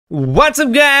What's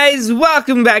up guys,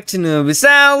 welcome back to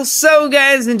navigable. So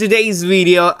guys, in today's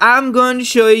video I'm going to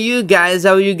show you guys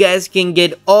how you guys can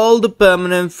get all the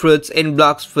permanent fruits in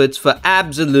Blox fruits for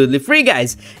absolutely free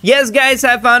guys. Yes guys,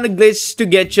 I found a glitch to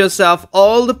get yourself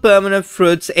all the permanent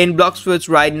fruits in Blox fruits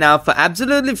right now for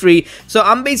absolutely free. So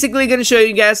I'm basically going to show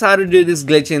you guys how to do this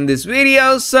glitch in this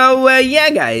video. So yeah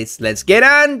guys, let's get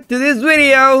on to this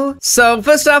video. So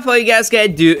first off, all you guys gotta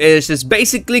do is just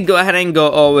basically go ahead and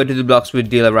go over to the Blox fruit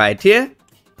dealer right here,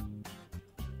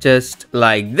 just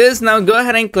like this. Now go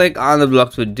ahead and click on the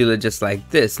Blox fruit dealer just like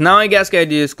this. Now all you guys gotta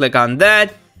do is click on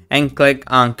that and click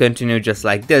on continue just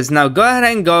like this. Now go ahead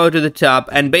and go to the top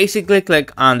and basically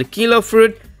click on the kilo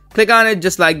fruit, click on it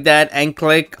just like that, and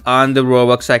click on the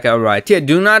ROBUX icon right here.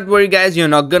 Do not worry guys, you're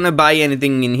not gonna buy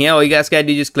anything in here. All you guys gotta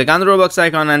do is just click on the ROBUX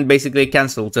icon and basically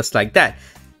cancel just like that.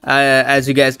 As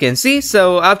you guys can see.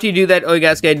 So after you do that, all you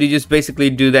guys gotta do is just basically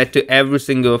do that to every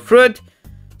single fruit.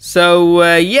 So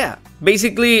yeah,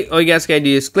 basically all you guys gotta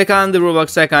do is click on the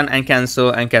ROBUX icon and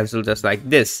cancel just like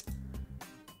this,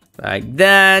 like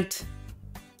that.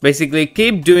 Basically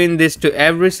keep doing this to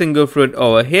every single fruit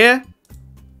over here.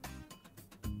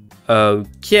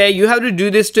 Okay, you have to do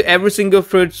this to every single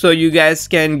fruit so you guys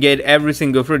can get every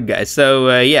single fruit guys.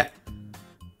 So yeah,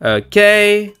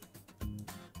 okay.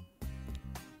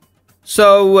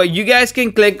 So you guys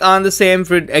can click on the same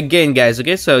fruit again guys,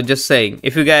 okay? So just saying,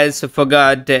 if you guys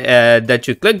forgot that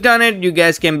you clicked on it, you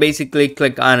guys can basically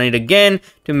click on it again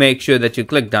to make sure that you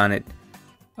clicked on it.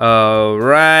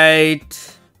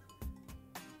 Alright.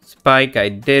 Spike, I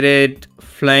did it.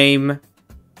 Flame.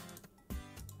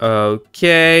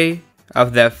 Okay.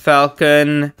 Of that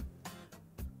falcon.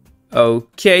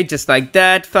 Okay, just like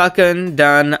that. Falcon,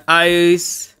 done.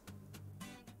 Ice.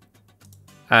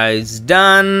 Ice,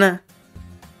 done.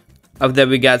 Of that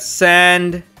we got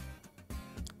sand.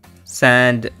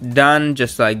 Sand, done,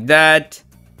 just like that.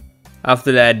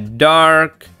 After that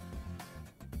dark.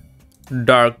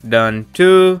 Dark, done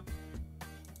too.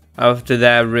 After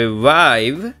that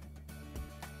revive.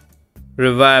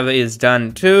 Revive is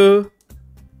done too.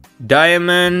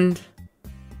 Diamond,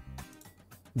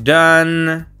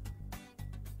 done.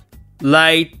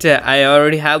 Light, I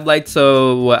already have light,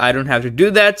 so I don't have to do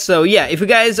that. So yeah, if you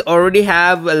guys already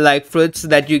have like fruits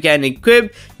that you can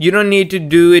equip, you don't need to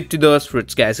do it to those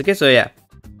fruits guys, okay? So yeah,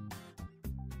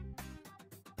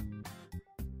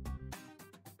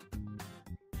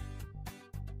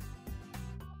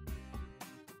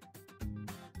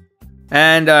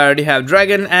 and I already have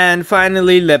dragon and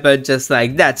finally leopard just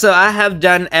like that. So I have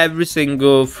done every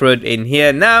single fruit in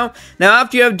here. Now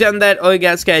after you have done that, all you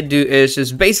guys can do is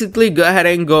just basically go ahead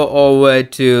and go over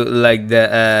to like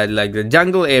the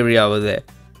jungle area over there.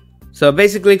 So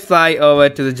basically fly over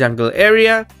to the jungle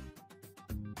area.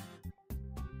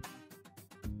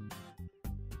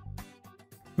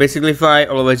 Basically fly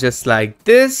over just like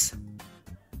this.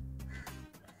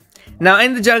 Now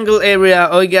in the jungle area,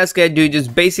 all you guys can do is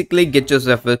just basically get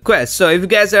yourself a quest. So if you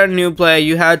guys are a new player,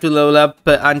 you have to level up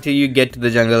until you get to the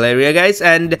jungle area guys,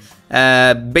 and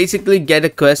basically get a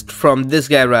quest from this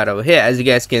guy right over here. As you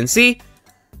guys can see,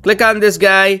 click on this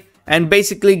guy and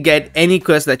basically get any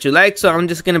quest that you like. So I'm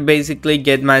just gonna basically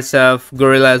get myself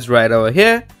gorillas right over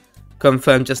here.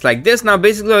 Confirm just like this. Now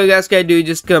basically all you guys can do is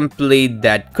just complete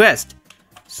that quest.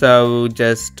 So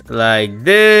just like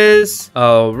this.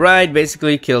 Alright,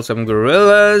 basically kill some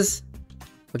gorillas.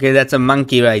 Okay, that's a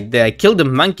monkey right there. I killed a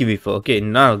monkey before. Okay,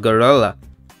 no, gorilla.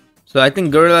 So I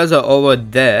think gorillas are over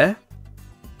there.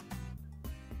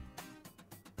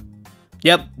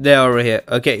 Yep, they're over here.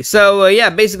 Okay, so yeah,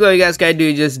 basically all you guys gotta do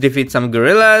is just defeat some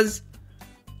gorillas.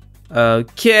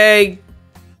 Okay,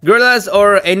 gorillas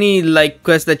or any like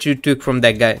quest that you took from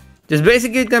that guy. Just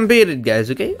basically complete it guys,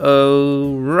 okay?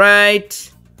 Alright.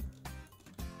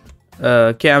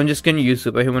 Okay, I'm just gonna use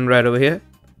superhuman right over here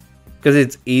because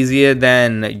it's easier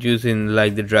than using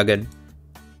like the dragon.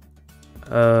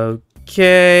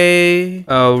 Okay.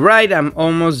 Alright, I'm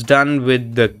almost done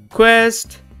with the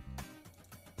quest.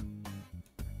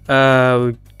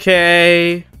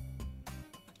 Okay.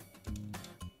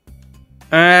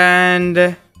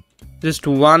 And just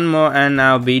one more and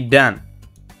I'll be done.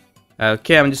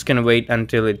 Okay, I'm just gonna wait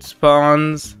until it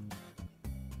spawns.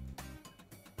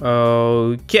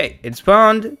 Okay, it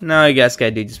spawned. Now you guys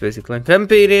can do just basically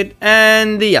complete it,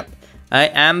 and yep, I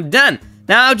am done.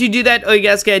 Now to do that, all you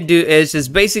guys can do is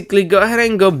just basically go ahead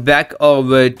and go back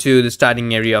over to the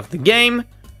starting area of the game.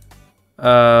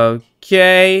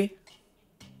 Okay.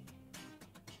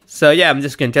 So yeah, I'm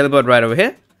just gonna teleport right over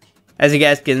here. As you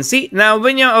guys can see, now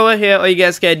when you're over here, all you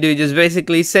guys can do is just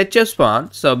basically set your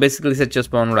spawn. So basically set your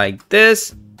spawn like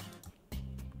this.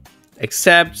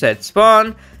 Accept, set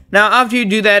spawn. Now after you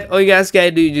do that, all you guys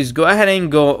gotta do is just go ahead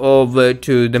and go over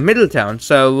to the middle town.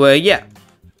 So yeah.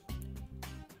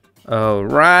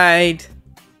 Alright.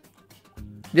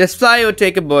 Just fly or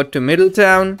take a boat to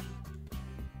Middletown.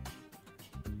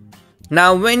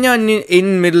 Now when you're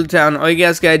in Middletown, all you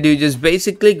guys gotta do is just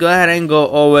basically go ahead and go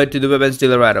over to the weapons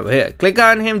dealer right over here. Click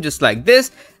on him just like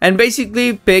this and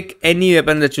basically pick any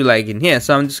weapon that you like in here.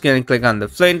 So I'm just gonna click on the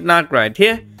flint knock right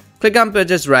here. Click on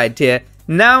purchase right here.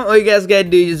 Now all you guys gotta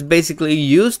do is basically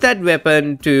use that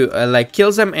weapon to like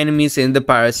kill some enemies in the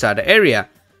pirate starter area.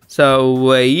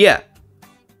 So yeah.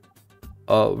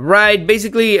 Alright,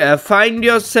 basically find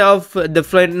yourself the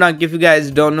flint knock if you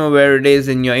guys don't know where it is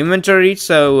in your inventory.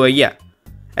 So yeah,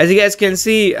 as you guys can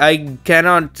see, I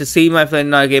cannot see my flint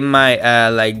knock in my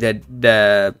like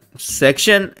the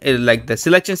section, like the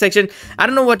selection section. I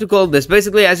don't know what to call this.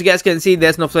 Basically, as you guys can see,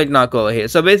 there's no flint knock over here.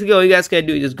 So basically all you guys can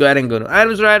do is just go ahead and go to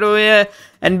items right over here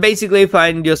and basically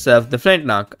find yourself the flint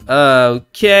knock.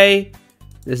 Okay,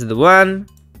 this is the one.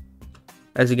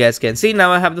 As you guys can see,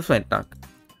 now I have the flint knock.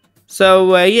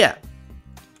 So yeah,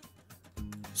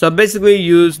 so basically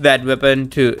use that weapon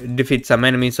to defeat some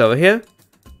enemies over here.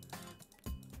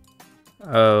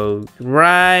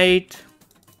 Right,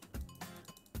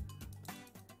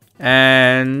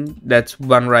 and that's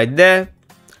one right there.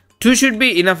 2 should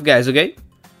be enough, guys. Okay,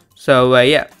 so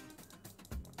yeah,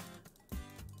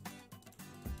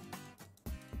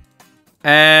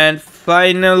 and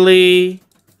finally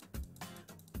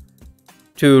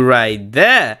 2 right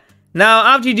there. Now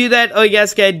after you do that, all you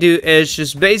guys can do is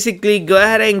just basically go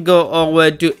ahead and go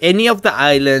over to any of the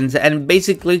islands and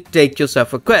basically take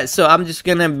yourself a quest. So I'm just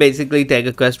gonna basically take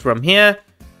a quest from here.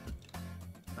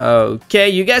 Okay,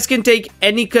 you guys can take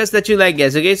any quest that you like,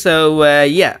 guys. Okay, so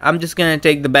yeah, I'm just gonna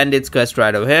take the bandits quest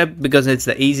right over here because it's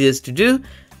the easiest to do,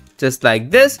 just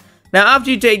like this. Now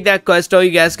after you take that quest, all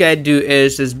you guys can do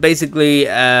is just basically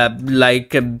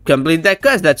like complete that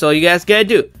quest. That's all you guys can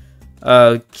do.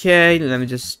 Okay, let me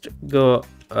just go.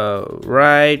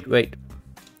 Right, wait,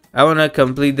 I want to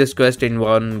complete this quest in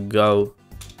one go.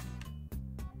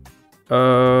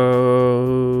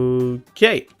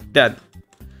 Okay, done.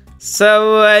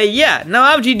 So yeah, now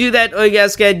after you do that, all you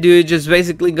guys can do is just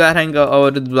basically go ahead and go over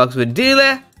to the Blox with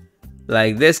dealer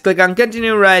like this. Click on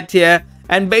continue right here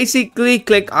and basically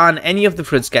click on any of the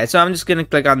fruits, guys. So I'm just gonna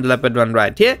click on the leopard one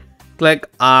right here, click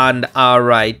on R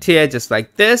right here just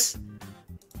like this.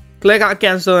 Click on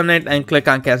cancel on it and click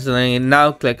on canceling it.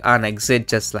 Now click on exit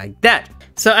just like that.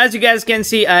 So as you guys can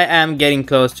see, I am getting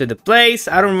close to the place.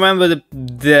 I don't remember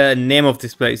the name of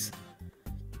this place.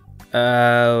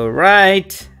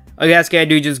 Right. All you guys gotta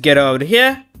do is just get over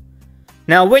here.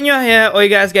 Now when you're here, all you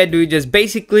guys gotta do is just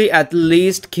basically at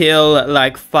least kill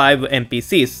like 5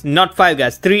 NPCs. Not 5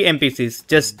 guys, 3 NPCs.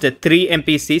 Just 3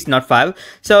 NPCs, not 5.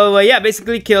 So yeah,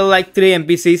 basically kill like 3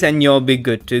 NPCs and you'll be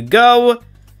good to go.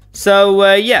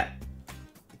 So yeah,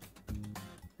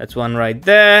 that's one right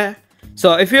there.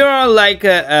 So if you're like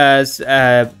a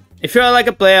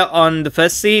player on the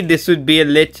first sea, this would be a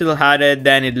little harder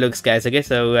than it looks, guys. Okay,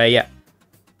 so yeah.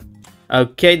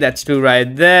 Okay, that's 2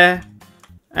 right there,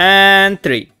 and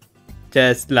 3,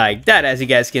 just like that, as you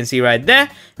guys can see right there.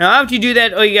 Now after you do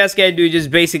that, all you guys can do is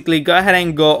just basically go ahead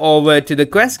and go over to the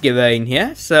quest giver in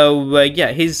here. So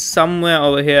yeah, he's somewhere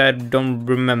over here. I don't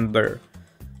remember.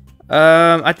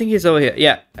 I think he's over here.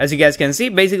 Yeah, as you guys can see,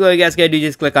 basically all you guys gotta do is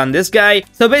just click on this guy.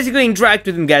 So basically interact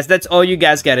with him, guys. That's all you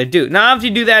guys gotta do. Now after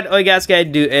you do that, all you guys gotta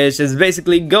do is just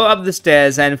basically go up the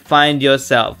stairs and find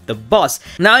yourself the boss.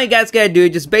 Now all you guys gotta do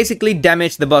is just basically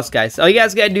damage the boss, guys. All you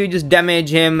guys gotta do is just damage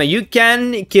him. You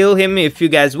can kill him if you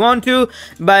guys want to,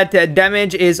 but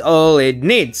damage is all it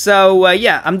needs. So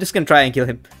yeah, I'm just gonna try and kill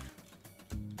him.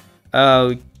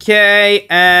 Okay,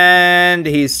 and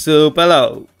he's super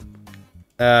low.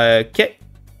 Okay,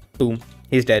 boom,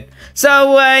 he's dead.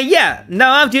 So yeah,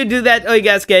 now after you do that, all you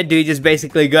guys can do is just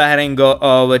basically go ahead and go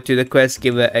over to the quest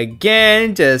giver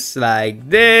again, just like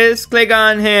this. Click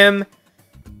on him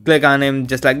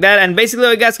just like that, and basically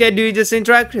all you guys can do is just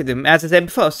interact with him, as I said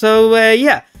before. So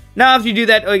yeah, now after you do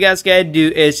that, all you guys can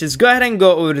do is just go ahead and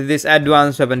go over to this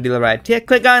advanced weapon dealer right here,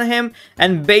 click on him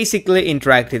and basically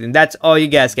interact with him. That's all you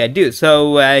guys can do.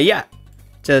 So yeah,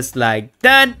 just like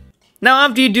that. Now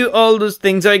after you do all those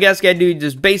things, all you guys can do is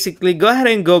just basically go ahead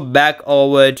and go back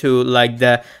over to like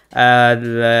the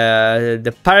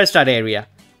pirate start area.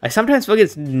 I sometimes forget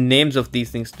the names of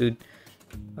these things, dude.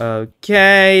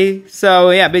 Okay, so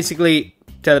yeah, basically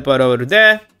teleport over to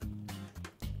there.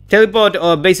 Teleport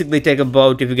or basically take a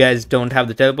boat if you guys don't have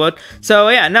the teleport. So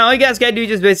yeah, now all you guys can do is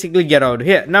just basically get over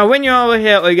here. Now when you're over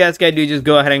here, all you guys can do is just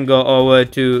go ahead and go over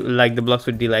to like the Blox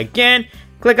with dealer again.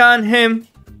 Click on him.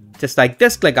 just like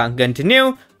this. Click on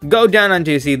continue, go down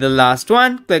until you see the last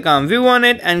one, click on view on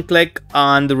it, and click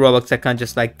on the Robux account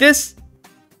just like this,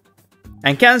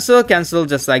 and cancel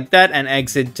just like that, and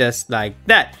exit just like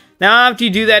that. Now after you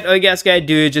do that, all you guys gotta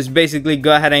do is just basically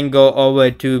go ahead and go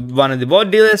over to one of the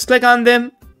boat dealers, click on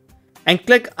them, and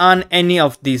click on any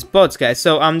of these boats, guys.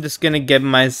 So I'm just gonna get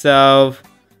myself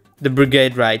the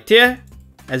Brigade right here.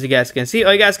 As you guys can see,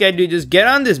 all you guys gotta do is just get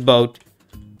on this boat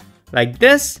like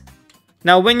this.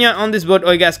 Now when you're on this boat,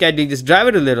 all you guys gotta do is just drive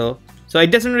it a little. So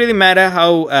it doesn't really matter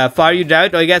how far you drive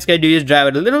it. All you guys gotta do is drive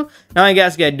it a little. Now all you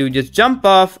guys gotta do is just jump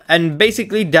off and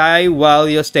basically die while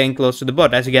you're staying close to the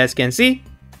boat. As you guys can see,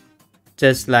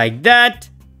 just like that.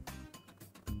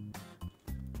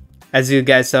 As you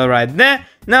guys saw right there.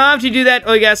 Now after you do that,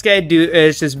 all you guys gotta do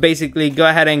is just basically go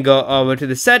ahead and go over to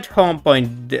the set home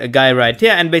point guy right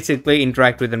here and basically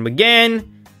interact with him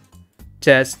again.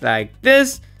 Just like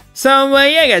this. So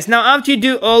yeah guys, now after you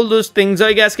do all those things, all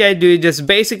you guys gotta do is just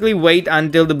basically wait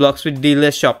until the Bloxfruit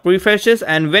dealer shop refreshes,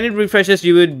 and when it refreshes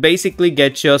you would basically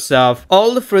get yourself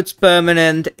all the fruits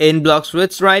permanent in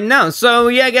Bloxfruits right now. So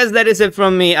yeah guys, that is it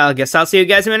from me. I'll see you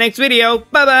guys in my next video.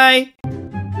 Bye bye.